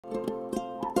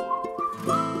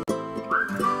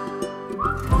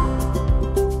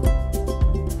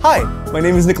Hi, my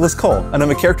name is Nicholas Cole, and I'm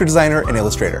a character designer and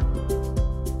illustrator.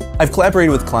 I've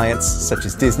collaborated with clients such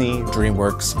as Disney,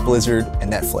 DreamWorks, Blizzard,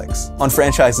 and Netflix on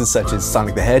franchises such as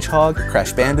Sonic the Hedgehog,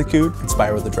 Crash Bandicoot, and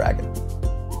Spyro the Dragon.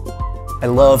 I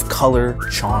love color,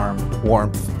 charm,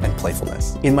 warmth, and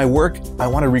playfulness. In my work, I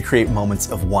want to recreate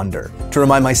moments of wonder to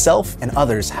remind myself and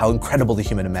others how incredible the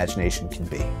human imagination can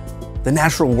be. The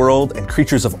natural world and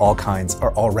creatures of all kinds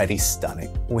are already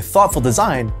stunning. With thoughtful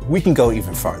design, we can go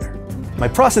even farther. My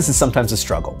process is sometimes a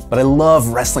struggle, but I love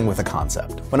wrestling with a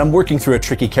concept. When I'm working through a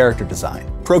tricky character design,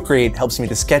 Procreate helps me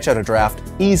to sketch out a draft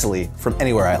easily from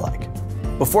anywhere I like.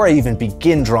 Before I even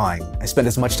begin drawing, I spend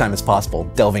as much time as possible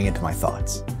delving into my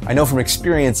thoughts. I know from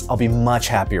experience I'll be much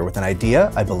happier with an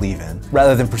idea I believe in,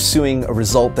 rather than pursuing a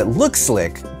result that looks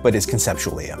slick, but is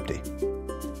conceptually empty.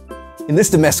 In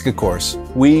this Domestika course,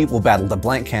 we will battle the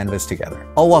blank canvas together.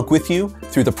 I'll walk with you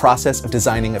through the process of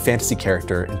designing a fantasy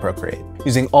character in Procreate,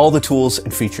 using all the tools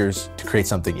and features to create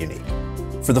something unique.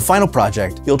 For the final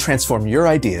project, you'll transform your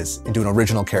ideas into an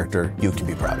original character you can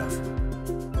be proud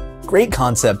of. Great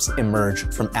concepts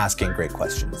emerge from asking great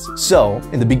questions. So,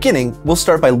 in the beginning, we'll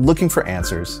start by looking for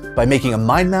answers, by making a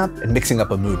mind map and mixing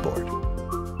up a mood board.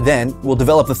 Then, we'll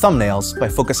develop the thumbnails by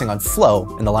focusing on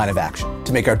flow and the line of action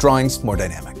to make our drawings more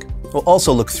dynamic. We'll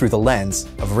also look through the lens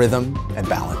of rhythm and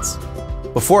balance.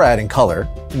 Before adding color,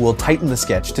 we'll tighten the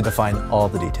sketch to define all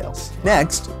the details.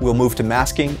 Next, we'll move to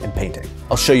masking and painting.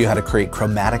 I'll show you how to create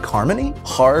chromatic harmony,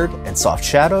 hard and soft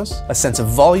shadows, a sense of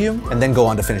volume, and then go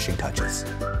on to finishing touches.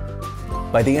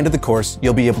 By the end of the course,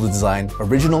 you'll be able to design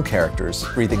original characters,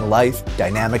 breathing life,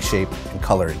 dynamic shape, and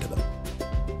color into them.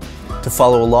 To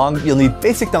follow along, you'll need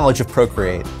basic knowledge of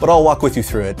Procreate, but I'll walk with you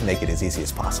through it and make it as easy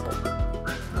as possible.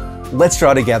 Let's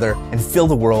draw together and fill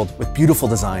the world with beautiful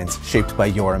designs shaped by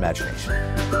your imagination.